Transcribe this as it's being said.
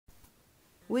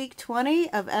Week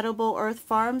 20 of Edible Earth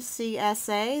Farm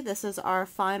CSA. This is our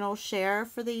final share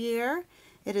for the year.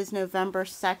 It is November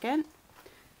 2nd.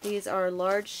 These are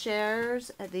large shares,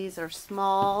 these are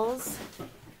smalls,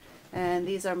 and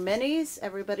these are minis.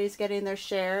 Everybody's getting their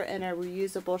share in a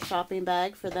reusable shopping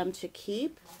bag for them to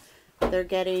keep. They're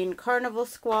getting carnival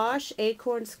squash,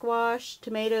 acorn squash,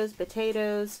 tomatoes,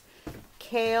 potatoes,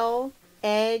 kale,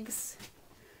 eggs.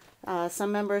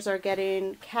 Some members are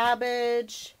getting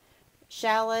cabbage,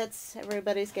 shallots.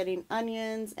 Everybody's getting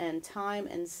onions and thyme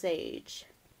and sage.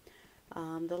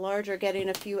 The large are getting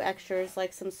a few extras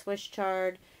like some Swiss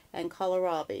chard and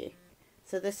kohlrabi.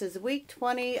 So this is week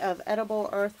 20 of Edible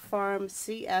Earth Farm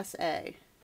CSA.